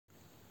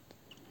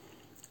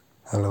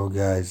Hello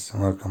guys,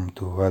 welcome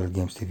to Idle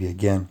Games TV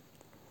again.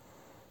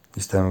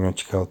 This time we're going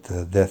to check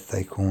out Death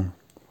Tycoon,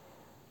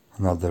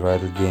 another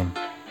idle game.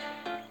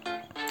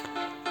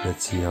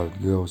 Let's see how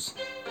it goes.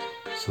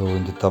 So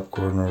in the top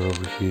corner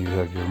over here you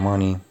have your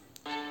money.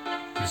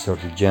 These are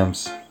the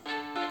gems.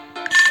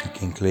 You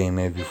can claim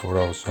every 4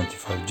 hours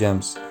 25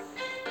 gems.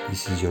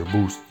 This is your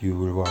boost. You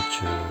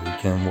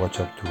can watch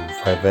up to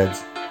 5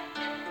 ads.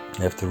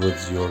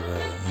 Afterwards your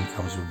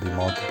incomes will be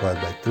multiplied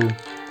by 2.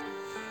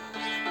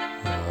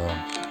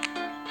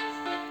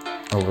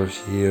 Over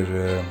here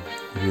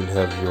you will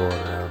have your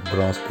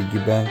bronze piggy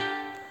bank.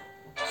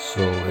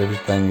 So every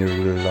time you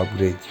will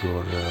upgrade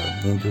your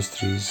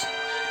industries,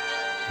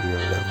 you will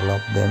level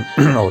up them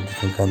or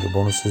different kind of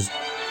bonuses.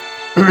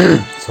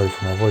 Sorry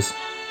for my voice.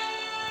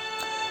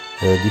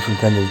 Different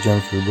kind of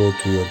gems will go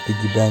to your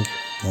piggy bank,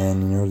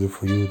 and in order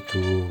for you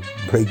to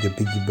break the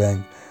piggy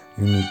bank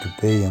you need to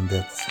pay, and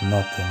that's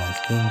not a nice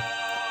thing.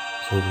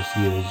 So over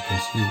here, as you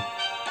can see,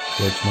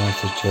 catch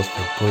monster chest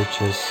or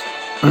purchase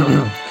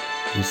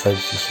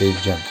decides to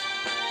save gems.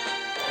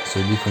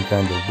 So different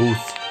kind of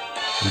boosts.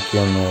 You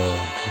can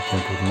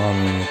put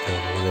money in it or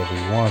whatever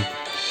you want.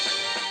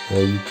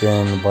 You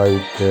can buy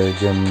with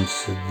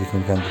gems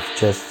different kind of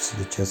chests.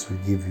 The chests will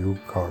give you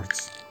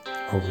cards.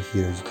 Over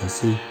here, as you can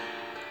see,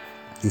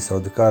 these are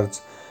the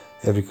cards.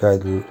 Every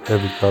card will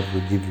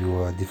give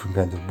you a different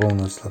kind of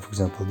bonus. Like for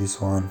example, this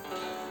one,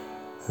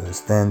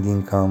 stand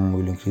income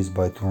will increase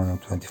by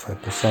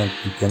 225%.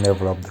 You can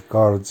level up the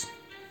cards.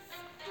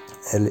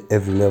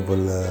 Every level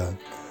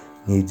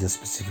needs a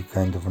specific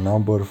kind of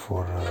number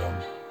for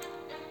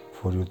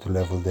you to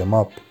level them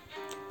up.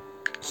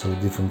 So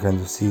different kind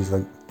of C's,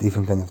 like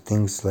different kind of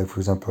things, like for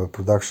example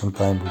production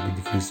time will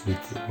be decreased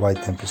by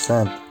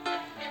 10%.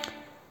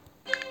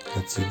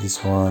 Let's see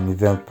this one,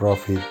 event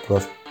profit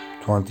plus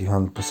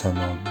 100%.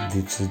 Now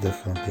this is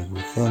definitely a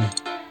good thing.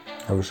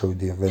 I will show you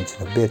the events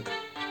in a bit.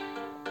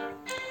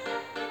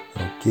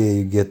 Okay,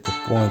 you get the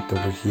point.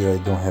 Over here I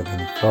don't have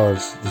any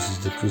cards. This is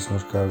the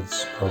Christmas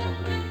cards,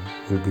 probably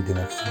will be the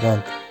next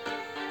event.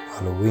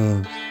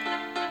 Halloween.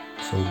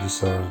 So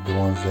these are the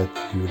ones that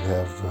you will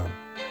have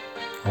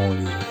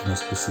only in a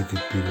specific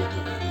period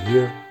of the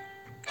year.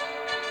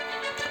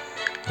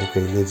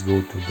 Okay, let's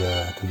go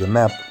to the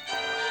map.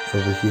 So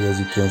over here, as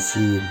you can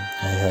see,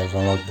 I have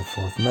unlocked the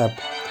 4th map,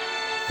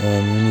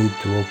 and you need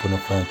to open a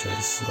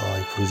franchise.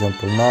 Like for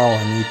example, now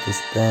I need to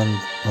spend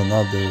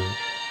another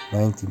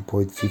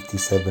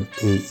 19.57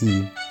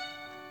 AE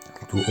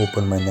to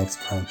open my next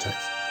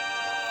franchise.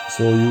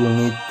 So you will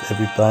need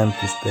every time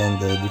to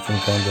spend a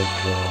different kind of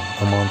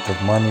amount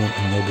of money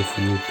in order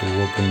for you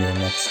to open your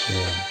next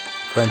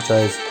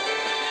franchise.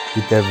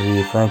 With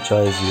every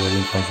franchise your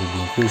incomes will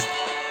be increased.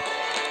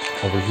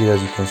 Over here,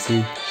 as you can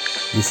see,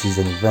 this is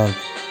an event,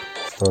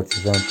 start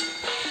event.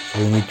 So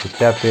you need to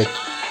tap it.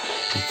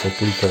 It's a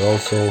clicker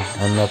also.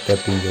 I'm not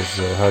tapping as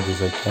hard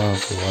as I can,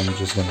 so I'm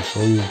just gonna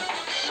show you.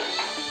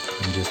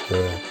 And just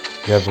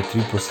you have a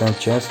 3%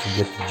 chance to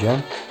get the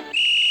gem.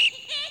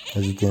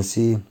 As you can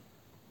see,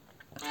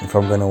 if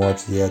I'm gonna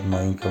watch the ad,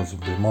 my incomes will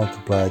be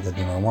multiplied. I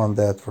do not want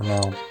that for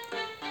now.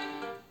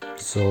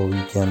 So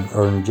you can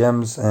earn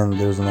gems, and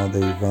there's another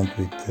event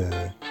with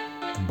the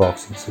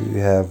boxing. So you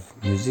have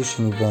music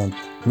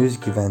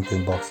event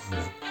and boxing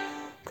event.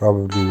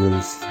 Probably will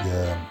see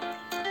the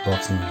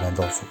boxing event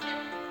also.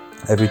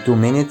 Every 2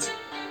 minutes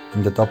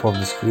in the top of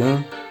the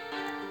screen,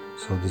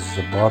 so this is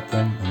the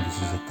bottom and this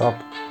is the top,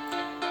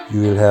 you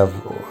will have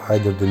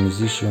either the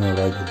musician or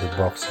either the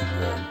boxing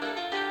event.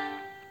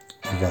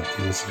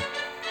 You will see.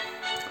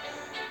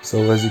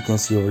 So as you can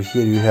see over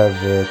here, you have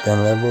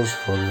 10 levels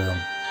for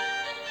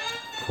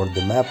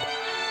the map.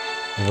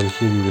 Over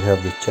here you will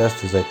have the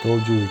chest, as I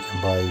told you. You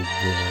can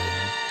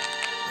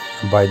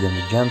buy them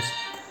with gems.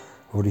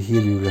 Over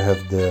here you will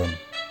have the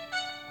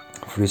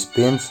free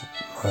spins.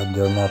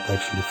 They're not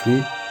actually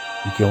free.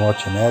 You can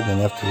watch an ad,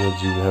 and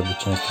afterwards you will have the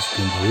chance to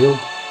spin the wheel.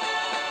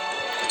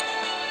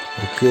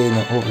 Okay,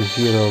 now over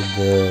here are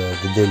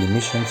the daily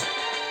missions.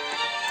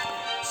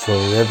 So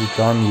every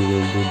time you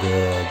will do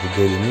the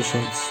daily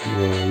missions,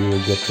 you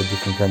will get a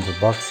different kind of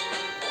box.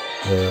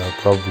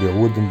 Probably a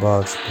wooden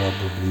box,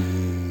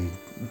 probably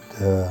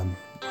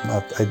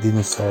I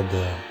didn't saw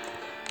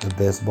the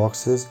best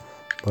boxes,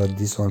 but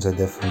these ones I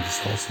definitely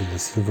saw. So the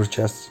silver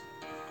chests.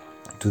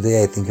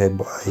 Today I think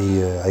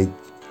I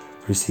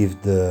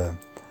received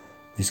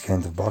this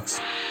kind of box.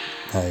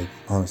 I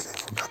honestly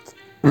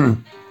forgot.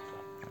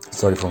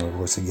 Sorry for my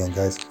voice again,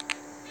 guys.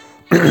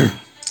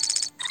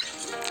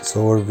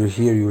 So over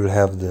here you will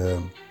have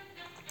the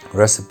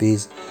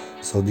recipes.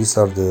 So these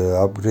are the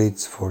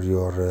upgrades for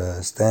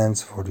your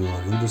stands, for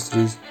your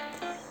industries.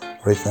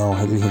 Right now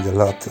I need a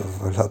lot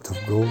of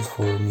gold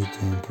for me to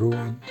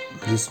improve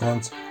these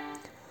ones,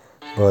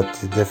 but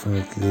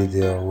definitely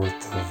they are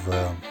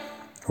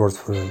worth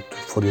for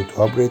you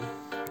to upgrade.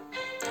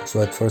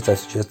 So at first I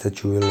suggest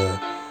that you will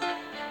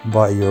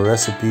buy your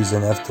recipes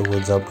and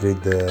afterwards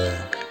upgrade the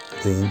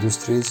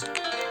industries,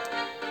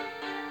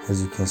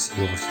 as you can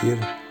see over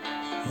here.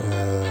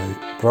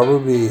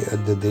 Probably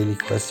at the daily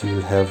quest you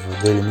will have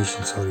daily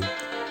mission, sorry,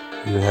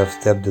 you will have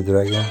Tap the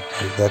Dragon,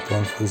 like that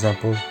one for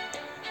example.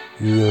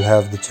 You will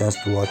have the chance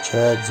to watch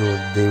ads, or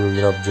they will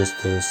drop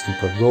just a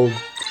simple gold.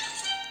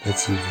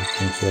 Let's see if we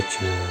can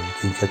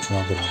catch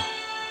another one.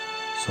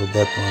 So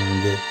that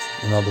one, get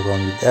another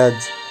one with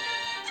ads,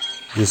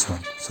 this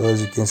one. So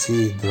as you can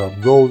see, it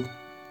dropped gold,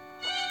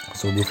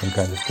 so different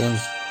kind of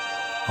things.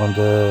 On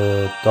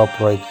the top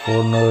right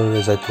corner,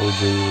 as I told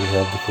you, you will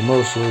have the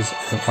commercials,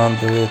 and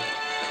under it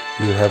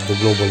you have the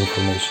global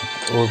information.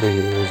 Over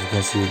here, as you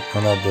can see,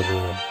 another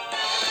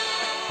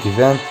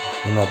event.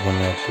 We're not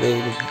gonna play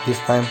it this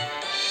time.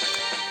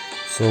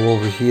 So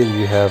over here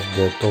you have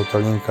the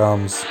total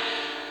incomes,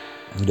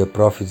 the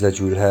profits that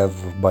you will have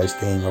by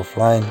staying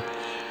offline.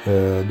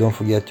 Don't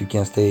forget you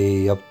can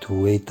stay up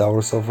to 8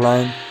 hours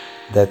offline.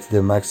 That's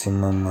the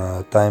maximum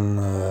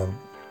time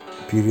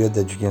period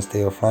that you can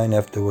stay offline.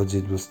 Afterwards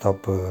it will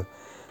stop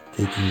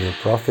taking your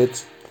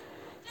profits.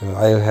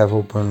 I have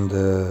opened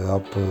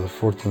up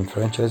 14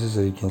 franchises,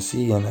 as you can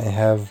see, and I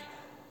have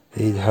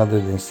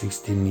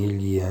 860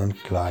 million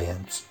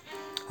clients.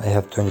 I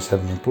have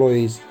 27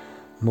 employees.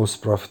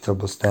 Most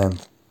profitable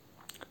stand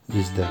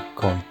is the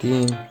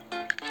canteen,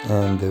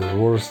 and the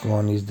worst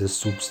one is the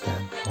soup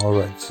stand.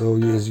 Alright, so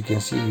as you can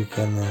see, you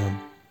can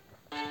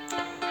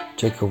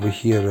check over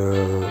here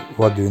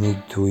what do you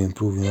need to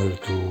improve in order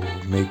to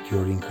make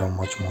your income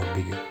much more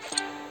bigger.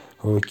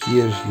 Over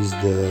here is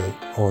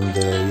on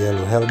the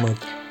yellow helmet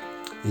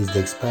is the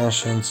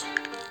expansions.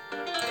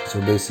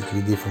 So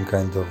basically different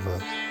kind of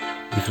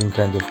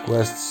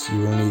quests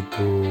you will need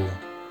to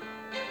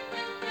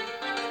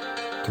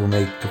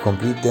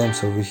complete them.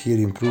 So over here,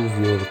 improve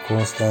your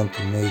corn stand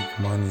to make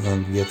money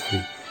and get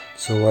free.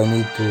 So I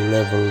need to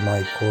level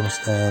my corn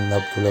stand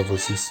up to level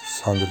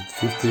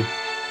 650.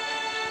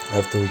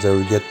 Afterwards I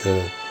will get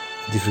a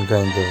different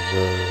kind of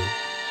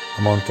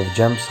amount of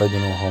gems. I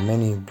don't know how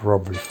many,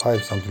 probably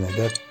 5, something like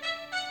that.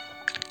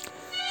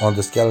 On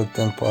the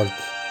skeleton part,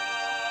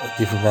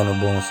 different kind of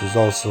bonuses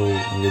also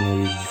when you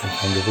reach different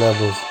kind of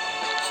levels.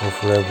 So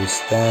for every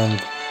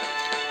stand,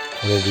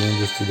 for every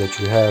industry that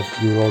you have,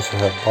 you will also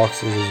have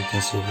boxes, as you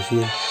can see over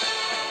here.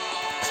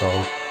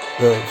 So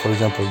for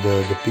example,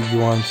 the piggy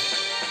ones,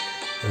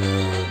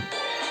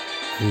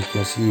 you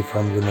can see if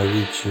I'm gonna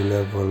reach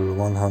level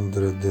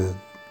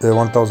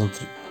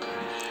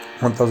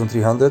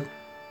 1300.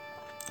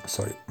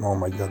 Sorry, oh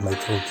my god, my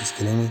throat is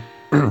killing me.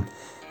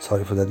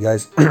 Sorry for that,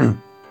 guys.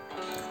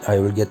 I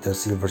will get a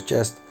silver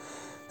chest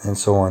and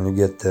so on. You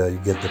get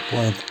the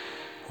point.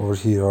 Over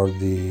here are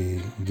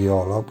the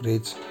all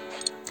upgrades.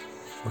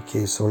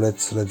 Okay, so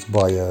let's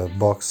buy a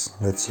box.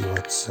 Let's see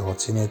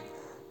what's in it.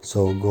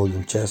 So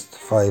golden chest,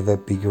 5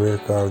 epic rare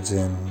cards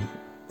and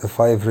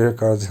 5 rare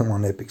cards and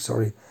 1 epic,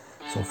 sorry.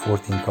 So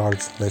 14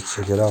 cards. Let's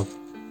check it out.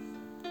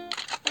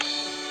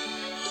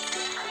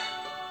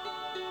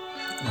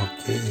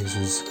 Okay, this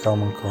is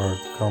common card,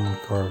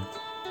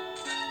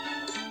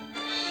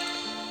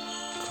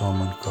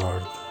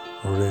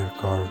 rare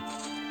card,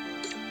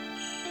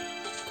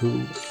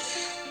 2.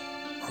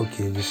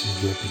 Okay, this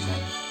is the epic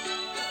one.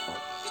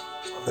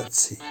 Let's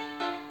see.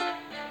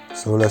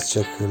 So let's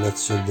check them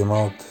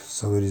out.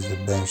 So it is the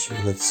Banshee.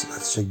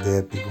 Let's check the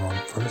epic one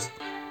first.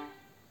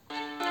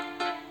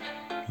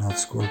 Not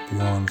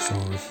Scorpion, it's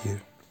over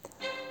here.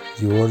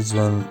 Rewards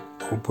when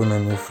open a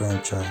new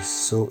franchise.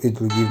 So it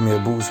will give me a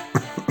boost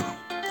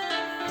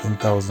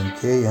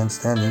 10,000k and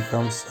stand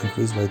incomes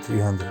increased by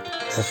 300.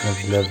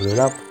 Definitely level it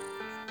up.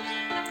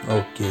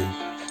 Okay.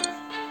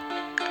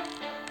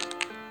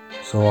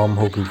 So I'm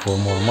hoping for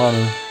more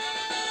money.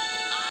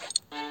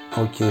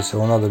 Okay,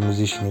 so another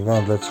musician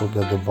event. Let's hope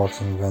that the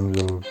boxing event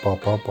will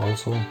pop up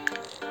also.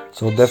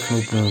 So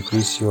definitely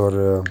increase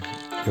your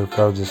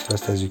cards as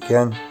fast as you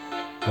can.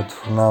 But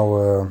for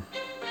now,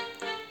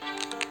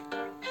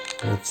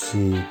 let's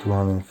see,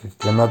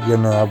 250. I'm not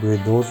gonna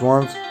upgrade those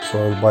ones, so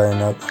I'll buy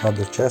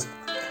another chest.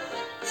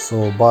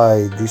 So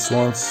buy these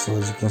ones. So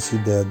as you can see,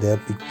 the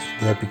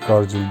epic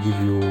cards will give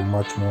you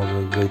much more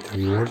greater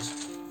rewards.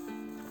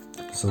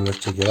 So let's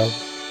check it out.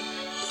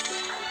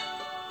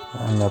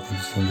 I'm not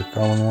interested in the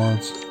common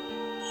ones.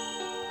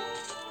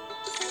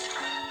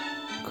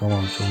 Come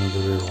on, show me the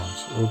rare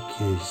ones.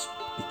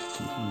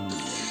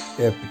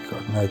 Okay, epic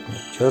card,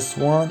 nightmare. Just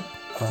one.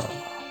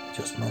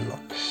 Just my luck.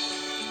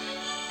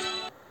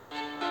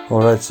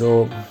 Alright,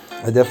 so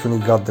I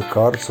definitely got the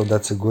card, so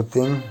that's a good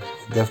thing.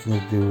 It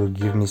definitely will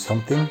give me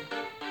something.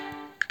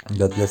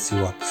 But let's see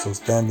what. So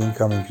stand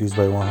income increased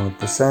by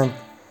 100%,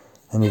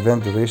 and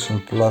event duration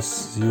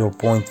plus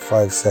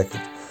 0.5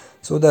 seconds.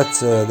 So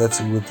that's a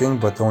good thing,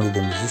 but only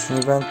the musician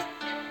event.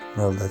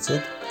 Well, that's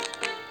it.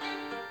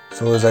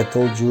 So as I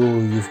told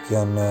you, you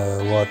can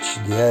watch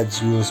the ads.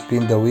 You will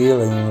spin the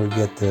wheel and you will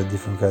get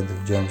different kind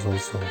of gems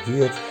also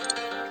here.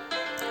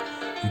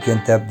 You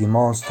can tap the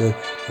monster.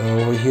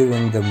 Over here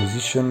when the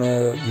musician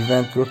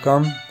event will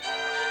come,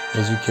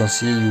 as you can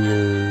see, you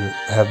will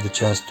have the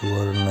chance to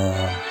earn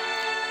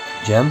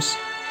gems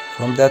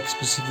from that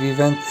specific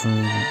event,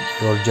 and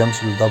your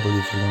gems will double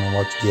if you're gonna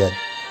watch the ad.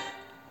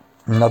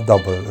 not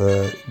double.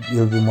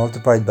 You'll be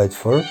multiplied by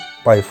four.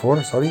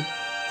 Sorry,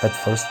 at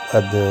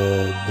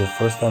the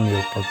first time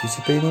you're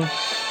participating.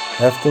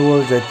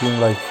 Afterwards, I think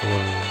like for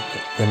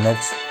the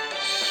next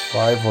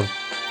five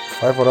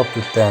or up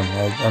to 10.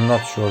 I'm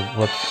not sure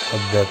what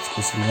that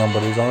specific number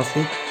is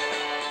honestly.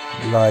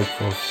 Like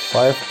for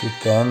 5 to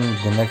 10,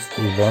 the next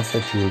events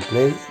that you will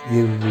play,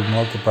 it will be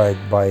multiplied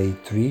by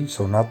 3,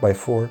 so not by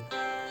 4.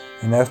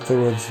 And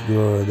afterwards,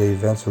 the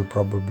events will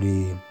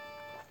probably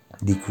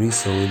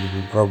decrease, so it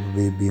will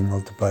probably be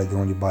multiplied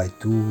only by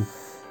 2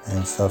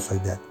 and stuff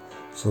like that.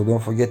 So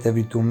don't forget,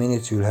 every 2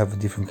 minutes you'll have a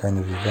different kind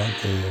of event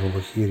over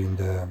here in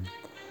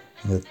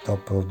the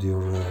top of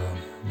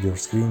your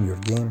screen, your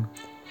game.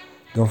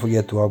 Don't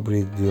forget to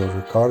upgrade your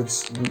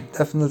cards.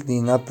 Definitely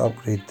not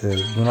upgrade.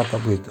 Do not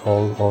upgrade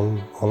all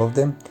of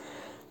them.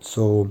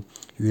 So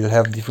you will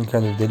have different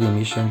kind of daily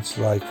missions.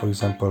 Like for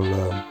example,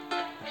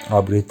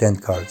 upgrade 10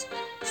 cards.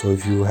 So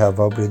if you have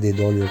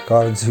upgraded all your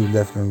cards, you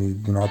definitely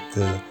will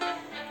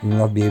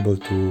not be able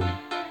to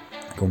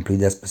complete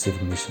that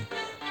specific mission.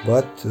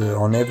 But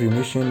on every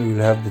mission, you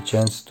will have the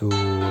chance to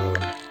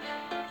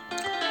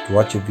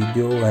watch a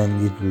video,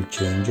 and it will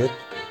change it.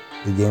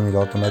 The game will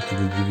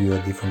automatically give you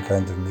a different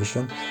kind of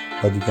mission,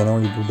 but you can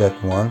only do that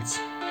once.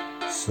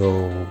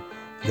 So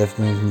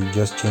definitely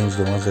just change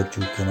the ones that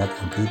you cannot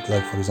complete.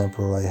 Like for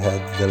example, I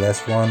had the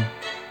last one,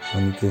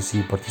 when you can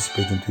see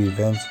participate in 2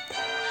 events.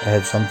 I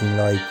had something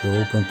like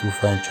open 2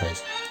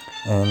 franchise,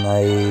 and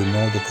I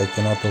know that I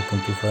cannot open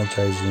 2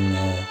 franchise in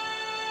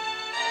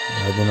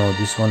I don't know,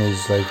 this one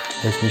is like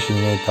next mission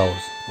in 8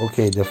 hours.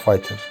 Okay, the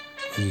fighter.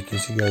 As you can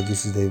see guys,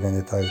 this is the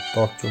event that I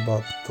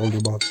told you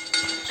about.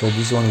 So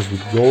this one is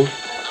with gold,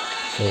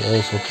 so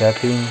also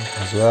tapping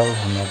as well.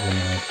 I'm not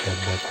gonna tap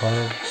that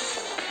hard,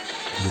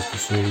 just to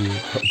show you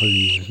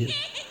properly over here.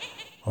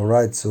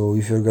 Alright, so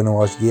if you're gonna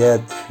watch the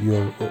ad,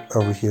 you're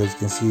over here, as you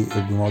can see,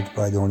 it'll be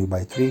multiplied only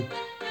by 3.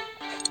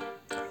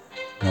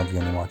 Not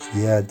gonna watch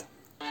the ad.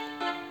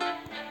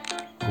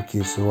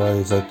 Okay, so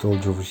as I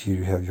told you, over here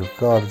you have your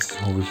cards,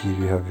 over here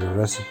you have your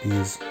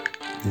recipes.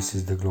 This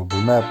is the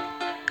global map.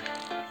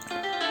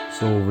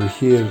 So over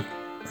here,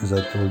 as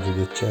I told you,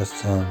 the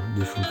chests and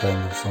different kind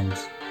of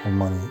sums of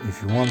money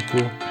if you want to.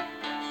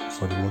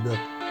 Sorry about that.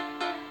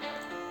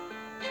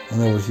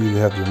 And over here you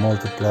have your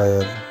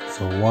multiplier,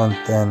 so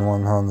 110,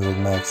 100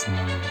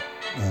 maximum,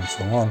 and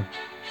so on.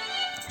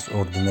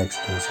 Or the next,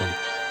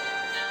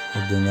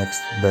 or the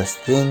next best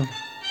thing.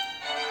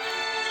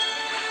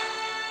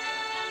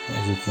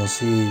 As you can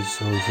see,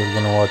 so if you're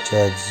gonna watch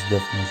ads,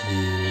 definitely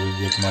you will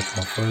get much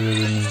more further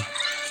than me.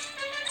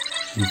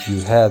 If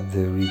you had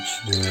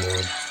reached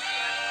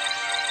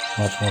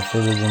much more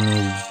further than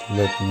me,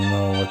 let me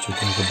know what you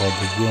think about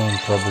the game.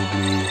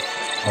 Probably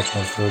much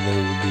more further,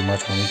 it would be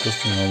much more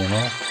interesting, I don't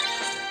know.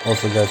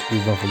 Also guys,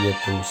 please don't forget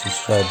to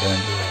subscribe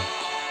and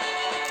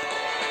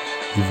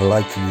give a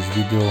like to this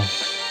video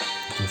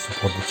to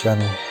support the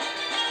channel.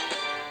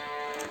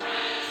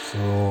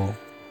 So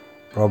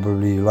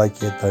probably you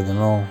like it, I don't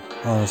know.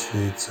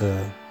 Honestly, it's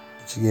a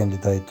game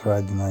that I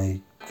tried and I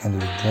kind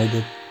of enjoyed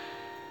it.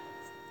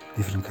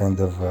 Different kind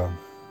of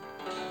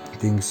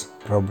things.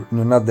 Probably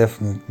you're not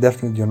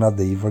definitely you're not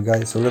the evil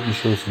guy. So let me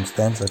show you some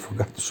stands. I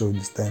forgot to show you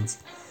the stands.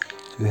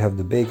 So you have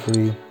the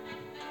bakery,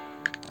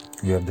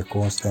 you have the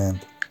corn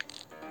stand,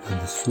 you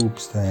have the soup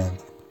stand,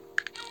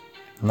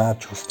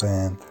 nacho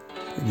stand.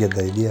 You get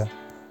the idea.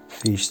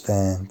 Fish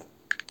stand,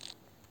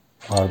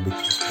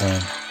 barbecue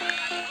stand,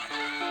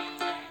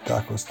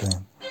 taco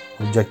stand.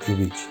 Objective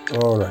reach.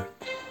 Alright,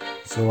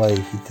 so I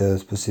hit a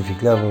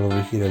specific level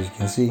over here, as you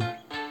can see.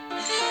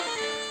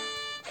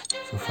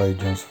 So 5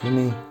 gems for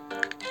me.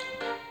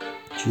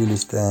 Chili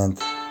stand,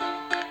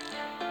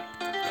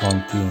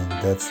 canteen,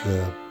 that's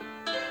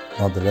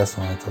not the last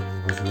one, I thought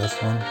it was the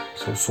last one.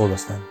 So soda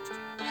stand.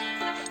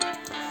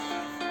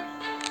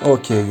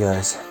 Okay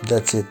guys,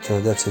 that's it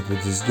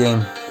with this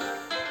game.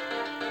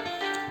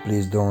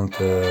 Please don't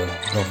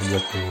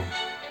forget to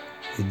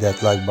hit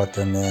that like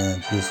button,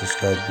 and please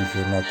subscribe if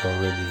you're not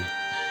already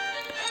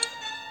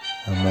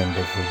a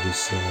member for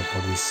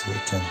this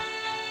channel.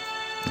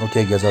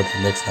 Okay guys,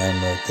 until next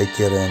time, take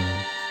care, and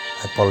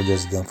I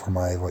apologize again for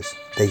my voice.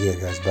 Take care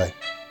guys, bye.